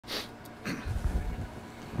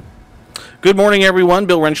Good morning, everyone.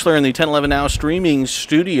 Bill Rentschler in the 1011 Now streaming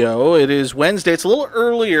studio. It is Wednesday. It's a little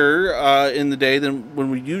earlier in the day than when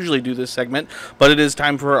we usually do this segment, but it is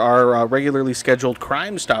time for our regularly scheduled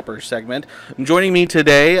Crime Stoppers segment. And joining me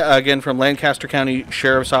today, again from Lancaster County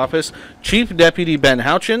Sheriff's Office, Chief Deputy Ben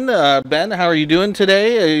Houchin. Ben, how are you doing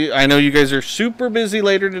today? I know you guys are super busy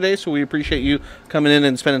later today, so we appreciate you coming in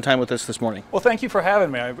and spending time with us this morning. Well, thank you for having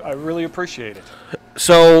me. I really appreciate it.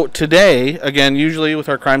 So today, again, usually with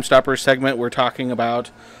our Crime Stoppers segment, we're talking about,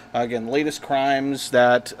 again, latest crimes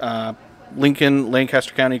that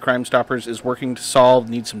Lincoln-Lancaster County Crime Stoppers is working to solve,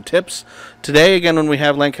 need some tips. Today, again, when we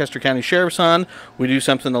have Lancaster County Sheriffs on, we do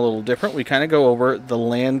something a little different. We kind of go over the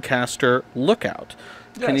Lancaster Lookout.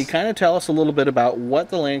 Yes. Can you kind of tell us a little bit about what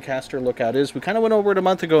the Lancaster Lookout is? We kind of went over it a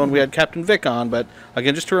month ago and we had Captain Vic on, but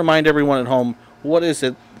again, just to remind everyone at home, what is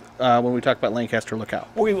it when we talk about Lancaster Lookout?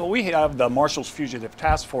 We have the Marshal's Fugitive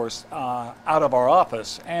Task Force out of our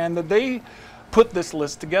office, and they put this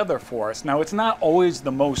list together for us. Now, it's not always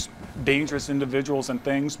the most dangerous individuals and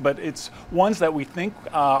things, but it's ones that we think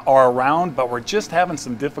are around, but we're just having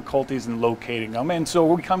some difficulties in locating them. And so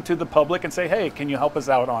we come to the public and say, hey, can you help us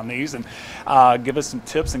out on these and give us some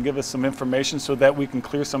tips and give us some information so that we can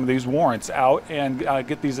clear some of these warrants out and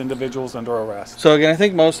get these individuals under arrest. So again, I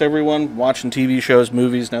think most everyone watching TV shows,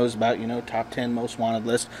 movies knows about, top 10 most wanted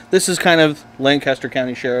list. This is kind of Lancaster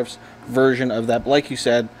County Sheriff's version of that. But like you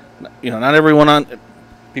said, not everyone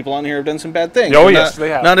people on here have done some bad things. Oh, yes, they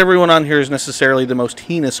have. Not everyone on here is necessarily the most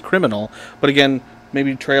heinous criminal, but again,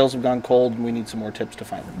 maybe trails have gone cold and we need some more tips to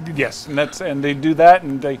find them. Yes, and they do that,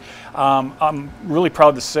 and I'm really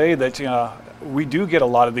proud to say that we do get a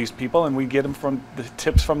lot of these people, and we get them from the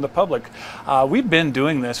tips from the public. We've been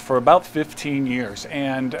doing this for about 15 years,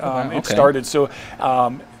 and it started so.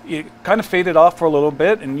 It kind of faded off for a little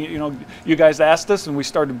bit, and you guys asked us, and we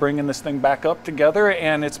started bringing this thing back up together,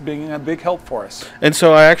 and it's been a big help for us. And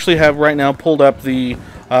so I actually have right now pulled up the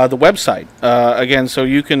website again, so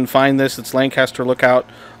you can find this. It's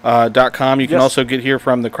lancasterlookout.com. You can also get here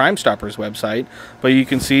from the Crime Stoppers website, but you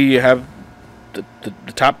can see you have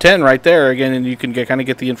the top 10 right there again, and you can kind of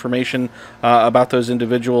get the information about those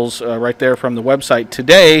individuals right there from the website.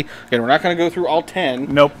 Today, again, we're not going to go through all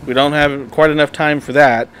 10. Nope. We don't have quite enough time for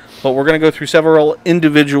that, but we're going to go through several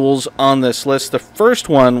individuals on this list. The first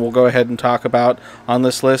one we'll go ahead and talk about on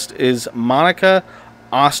this list is Monica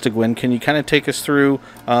Ostigwin. Can you kind of take us through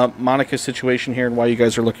Monica's situation here and why you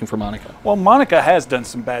guys are looking for Monica? Well, Monica has done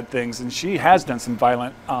some bad things, and she has done some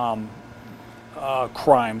violent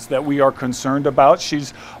crimes that we are concerned about.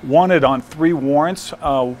 She's wanted on 3 warrants,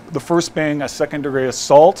 the first being a second-degree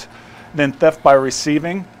assault, then theft by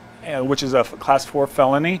receiving, which is a Class 4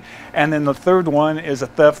 felony, and then the third one is a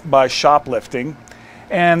theft by shoplifting.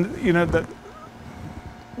 And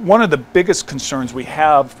one of the biggest concerns we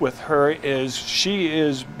have with her is she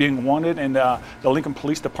is being wanted, and the Lincoln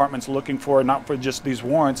Police Department's looking for her, not for just these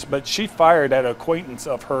warrants, but she fired at an acquaintance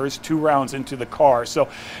of hers 2 rounds into the car. So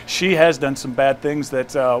she has done some bad things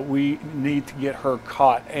that we need to get her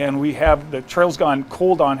caught. And we have the trail's gone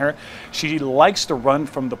cold on her. She likes to run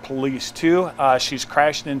from the police too. She's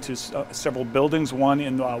crashed into several buildings, one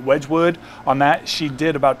in Wedgwood. On that, she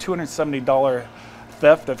did about $270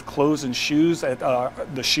 theft of clothes and shoes at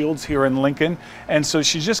the Shields here in Lincoln, and so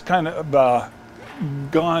she's just kind of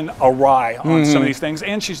gone awry on some of these things,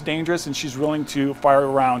 and she's dangerous, and she's willing to fire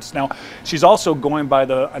rounds. Now, she's also going by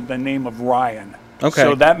the name of Ryan. Okay.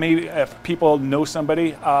 So that may, if people know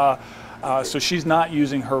somebody, so she's not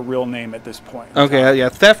using her real name at this point. Okay, yeah,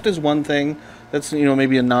 theft is one thing. That's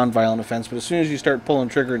maybe a non-violent offense, but as soon as you start pulling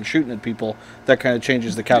trigger and shooting at people, that kind of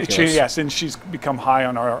changes the calculus. Yes, and she's become high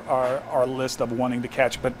on our list of wanting to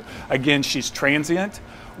catch. But again, she's transient.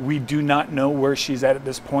 We do not know where she's at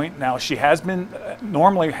this point. Now, she has been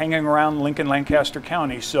normally hanging around Lincoln-Lancaster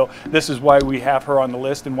County, so this is why we have her on the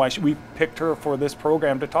list and why we picked her for this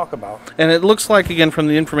program to talk about. And it looks like, again, from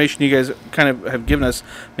the information you guys kind of have given us,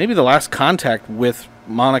 maybe the last contact with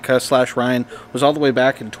Monica/Ryan was all the way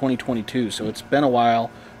back in 2022, so it's been a while,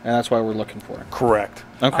 and that's why we're looking for her. Correct.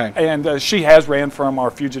 Okay. And she has ran from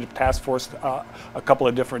our fugitive task force a couple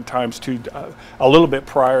of different times to a little bit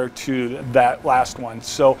prior to that last one.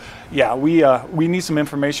 So yeah, we need some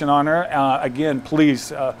information on her. Again,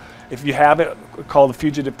 please, if you have it, call the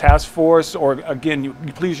Fugitive Task Force, or again, you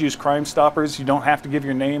please use Crime Stoppers. You don't have to give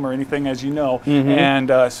your name or anything, as you know,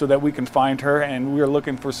 and so that we can find her. And we are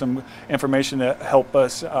looking for some information to help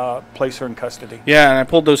us place her in custody. Yeah, and I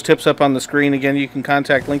pulled those tips up on the screen. Again, you can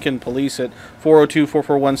contact Lincoln Police at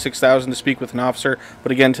 402-441-6000 to speak with an officer.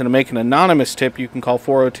 But again, to make an anonymous tip, you can call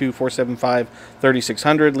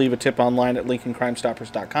 402-475-3600. Leave a tip online at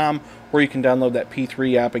LincolnCrimeStoppers.com, or you can download that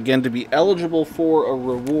P3 app. Again, to be eligible for a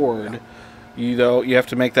reward, you have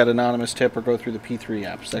to make that anonymous tip or go through the P3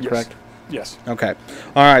 app. Is that correct? Yes. Okay.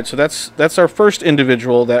 All right. So that's our first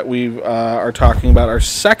individual that we are talking about. Our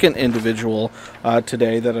second individual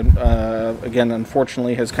today that again,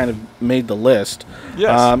 unfortunately, has kind of made the list.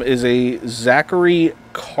 Yes. Is a Zachary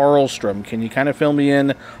Carlstrom. Can you kind of fill me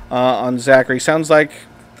in on Zachary? Sounds like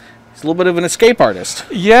he's a little bit of an escape artist.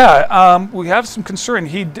 Yeah, we have some concern.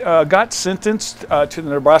 He got sentenced to the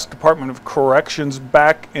Nebraska Department of Corrections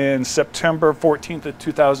back in September 14th of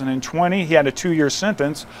 2020. He had a 2-year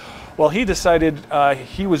sentence. Well, he decided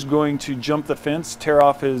he was going to jump the fence, tear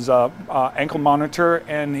off his ankle monitor,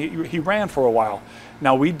 and he ran for a while.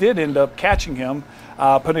 Now, we did end up catching him,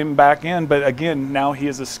 putting him back in, but again, now he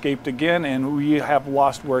has escaped again, and we have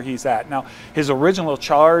lost where he's at. Now, his original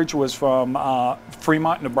charge was from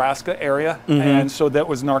Fremont, Nebraska area, and so that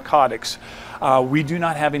was narcotics. We do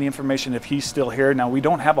not have any information if he's still here. Now, we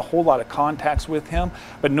don't have a whole lot of contacts with him,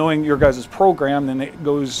 but knowing your guys' program, then it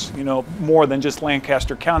goes, more than just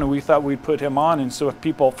Lancaster County. We thought we'd put him on, and so if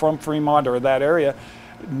people from Fremont or that area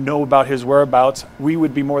know about his whereabouts, we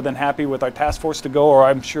would be more than happy with our task force to go, or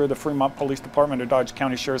I'm sure the Fremont Police Department or Dodge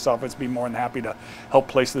County Sheriff's Office would be more than happy to help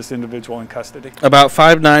place this individual in custody. About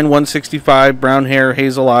 5'9", 165, brown hair,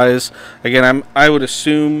 hazel eyes. Again, I would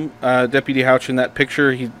assume Deputy Houch in that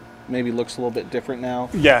picture, he maybe looks a little bit different now.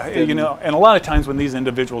 Yeah, and a lot of times when these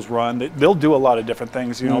individuals run, they'll do a lot of different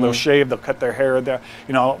things. They'll shave, they'll cut their hair.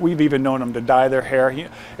 We've even known them to dye their hair.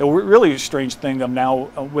 A really strange thing now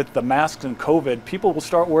with the masks and COVID, people will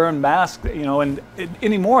start wearing masks. And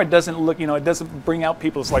anymore it doesn't look. It doesn't bring out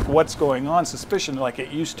people's like what's going on suspicion like it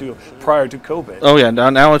used to prior to COVID. Oh yeah,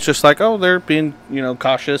 now it's just like they're being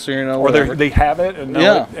cautious or or they have it and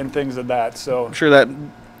and things of that. So I'm sure that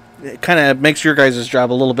it kind of makes your guys'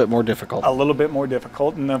 job a little bit more difficult. A little bit more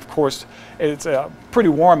difficult, and of course, it's pretty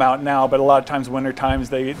warm out now, but a lot of times, winter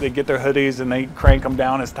times, they get their hoodies and they crank them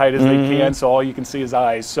down as tight as they can, so all you can see is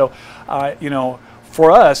eyes. So,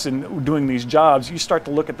 for us in doing these jobs, you start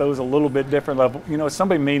to look at those a little bit different level.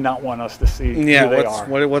 Somebody may not want us to see who they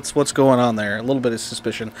are. What's going on there? A little bit of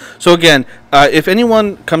suspicion. So again, if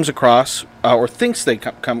anyone comes across or thinks they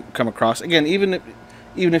come across, again, even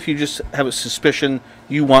if you just have a suspicion,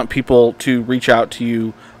 you want people to reach out to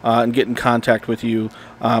you and get in contact with you.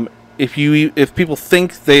 If people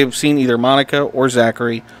think they've seen either Monica or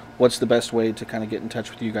Zachary, what's the best way to kind of get in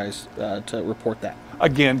touch with you guys to report that?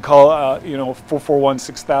 Again, call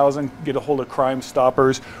 441-6000. Get a hold of Crime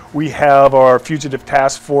Stoppers. We have our Fugitive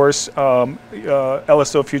Task Force,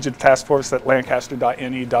 LSO Fugitive Task Force at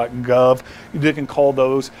lancaster.ne.gov. You can call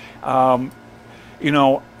those. On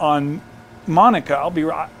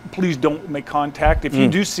Monica, please don't make contact. If you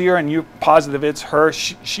do see her and you're positive it's her,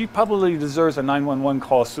 she probably deserves a 911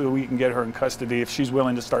 call so we can get her in custody. If she's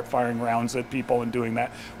willing to start firing rounds at people and doing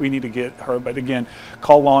that, we need to get her. But again,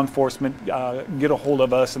 call law enforcement, get a hold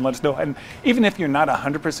of us and let us know. And even if you're not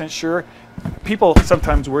 100% sure, people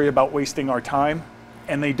sometimes worry about wasting our time,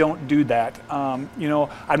 and they don't do that.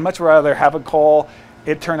 I'd much rather have a call,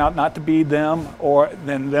 it turned out not to be them, or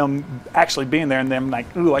than them actually being there and them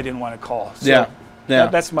like, ooh, I didn't want to call. So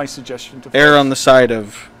that's my suggestion to err on the side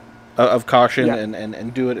of caution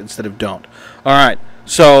and do it instead of don't. All right.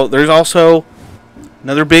 So there's also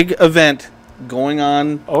another big event going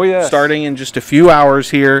on. Oh yeah. Starting in just a few hours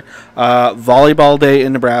here. Volleyball Day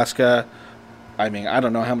in Nebraska. I mean, I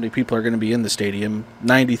don't know how many people are going to be in the stadium.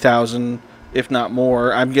 90,000. If not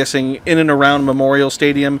more. I'm guessing in and around Memorial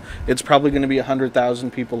Stadium, it's probably going to be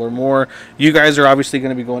 100,000 people or more. You guys are obviously going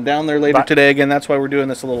to be going down there later today. Again, that's why we're doing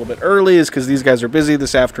this a little bit early, is because these guys are busy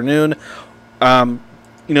this afternoon.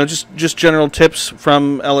 Just general tips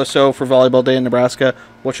from LSO for Volleyball Day in Nebraska.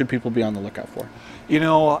 What should people be on the lookout for?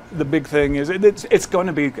 The big thing is it's going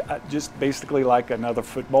to be just basically like another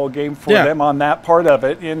football game for them on that part of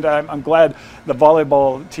it. And I'm glad the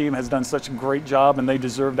volleyball team has done such a great job, and they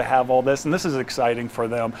deserve to have all this. And this is exciting for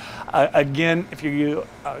them. Again, if you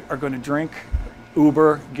are going to drink,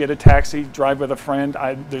 Uber, get a taxi, drive with a friend.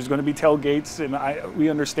 There's going to be tailgates, and we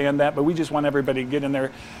understand that, but we just want everybody to get in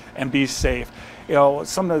there and be safe. you know,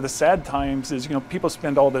 some of the sad times is, you know, people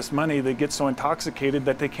spend all this money, they get so intoxicated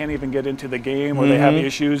that they can't even get into the game, or they have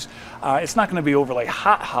issues. It's not going to be overly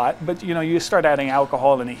hot, but you know, you start adding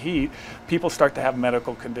alcohol and heat, people start to have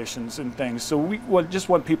medical conditions and things. So we just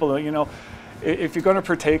want people to, you know, if you're going to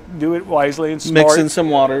partake, do it wisely and smart. Mix in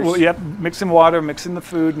some waters. Well, yep, mix in water, mix in the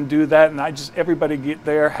food, and do that. And everybody get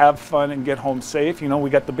there, have fun, and get home safe. You know,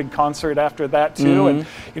 we got the big concert after that too, and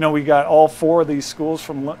you know, we got all 4 of these schools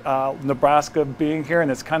from Nebraska being here,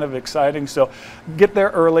 and it's kind of exciting. So, get there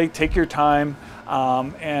early, take your time.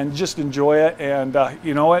 And just enjoy it, and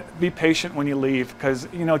you know what, be patient when you leave, because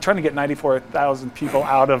you know, trying to get 94,000 people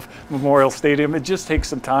out of Memorial Stadium, it just takes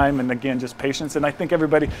some time, and again, just patience. And I think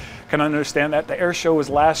everybody can understand that. The air show was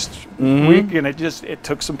last week, and it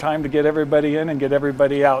took some time to get everybody in and get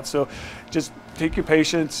everybody out. So just take your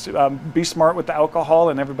patience, be smart with the alcohol,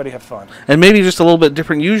 and everybody have fun. And maybe just a little bit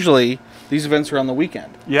different. Usually these events are on the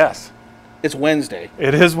weekend. Yes, it's Wednesday.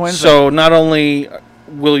 It is Wednesday. So not only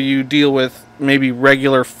will you deal with maybe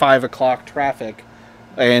regular 5 o'clock traffic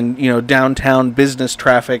and, you know, downtown business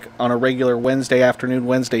traffic on a regular Wednesday afternoon,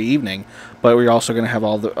 Wednesday evening, but we're also going to have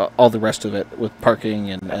all the rest of it with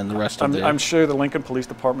parking and the rest of it. I'm sure the Lincoln Police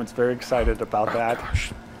Department's very excited about that.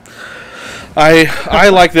 Gosh. I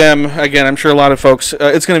like them. Again, I'm sure a lot of folks,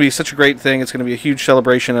 it's going to be such a great thing. It's going to be a huge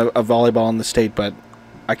celebration of volleyball in the state, but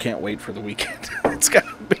I can't wait for the weekend. It's got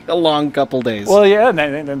to be a long couple days. Well, yeah,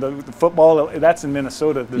 and the football, that's in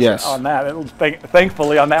Minnesota. Yes. On that.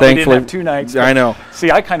 Thankfully, on that we didn't have 2 nights. I know. See,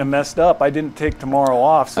 I kind of messed up. I didn't take tomorrow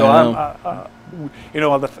off. So you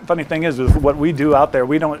know, the funny thing is what we do out there,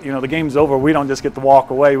 we don't, you know, the game's over, we don't just get to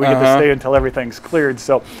walk away. We get to stay until everything's cleared.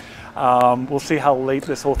 So we'll see how late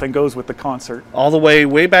this whole thing goes with the concert. All the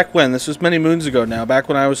way back when, this was many moons ago now, back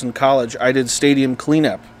when I was in college, I did stadium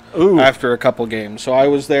cleanup. After a couple games. So I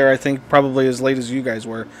was there, I think, probably as late as you guys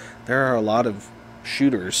were. There are a lot of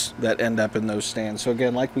shooters that end up in those stands. So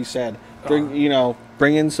again, like we said, bring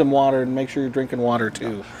in some water and make sure you're drinking water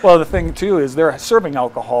too. Well, the thing too is they're serving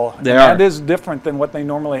alcohol. That is different than what they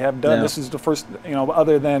normally have done. This is the first, you know,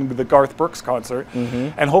 other than the Garth Brooks concert.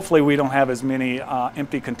 And hopefully we don't have as many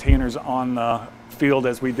empty containers on the field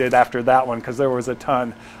as we did after that one, because there was a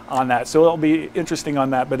ton on that. So it'll be interesting on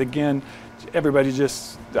that. But again, everybody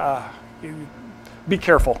just be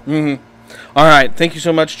careful. All right. Thank you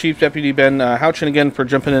so much, Chief Deputy Ben Houchin, again, for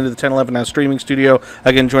jumping into the 1011 Now streaming studio.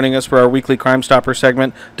 Again, joining us for our weekly Crime Stopper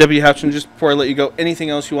segment. Deputy Houchin, just before I let you go, anything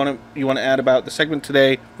else you want to add about the segment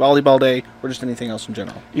today, volleyball day, or just anything else in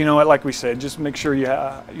general? You know what, like we said, just make sure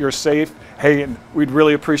you're safe. Hey, and we'd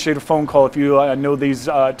really appreciate a phone call if you know these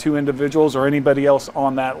 2 individuals or anybody else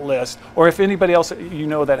on that list, or if anybody else you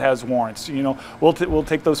know that has warrants. You know, we'll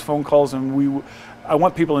take those phone calls, and I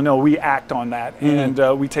want people to know we act on that, and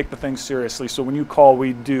we take the thing seriously. So when you call,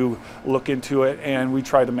 we do look into it, and we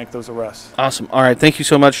try to make those arrests. Awesome. All right. Thank you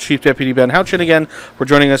so much, Chief Deputy Ben Houchin, again, for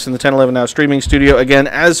joining us in the 1011 Now streaming studio. Again,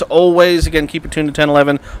 as always, keep it tuned to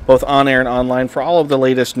 1011, both on air and online, for all of the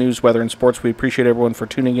latest news, weather, and sports. We appreciate everyone for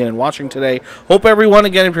tuning in and watching today. Hope everyone,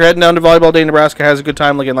 again, if you're heading down to Volleyball Day, Nebraska, has a good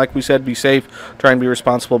time. Again, like we said, be safe, try and be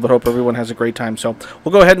responsible, but hope everyone has a great time. So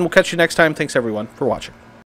we'll go ahead and we'll catch you next time. Thanks, everyone, for watching.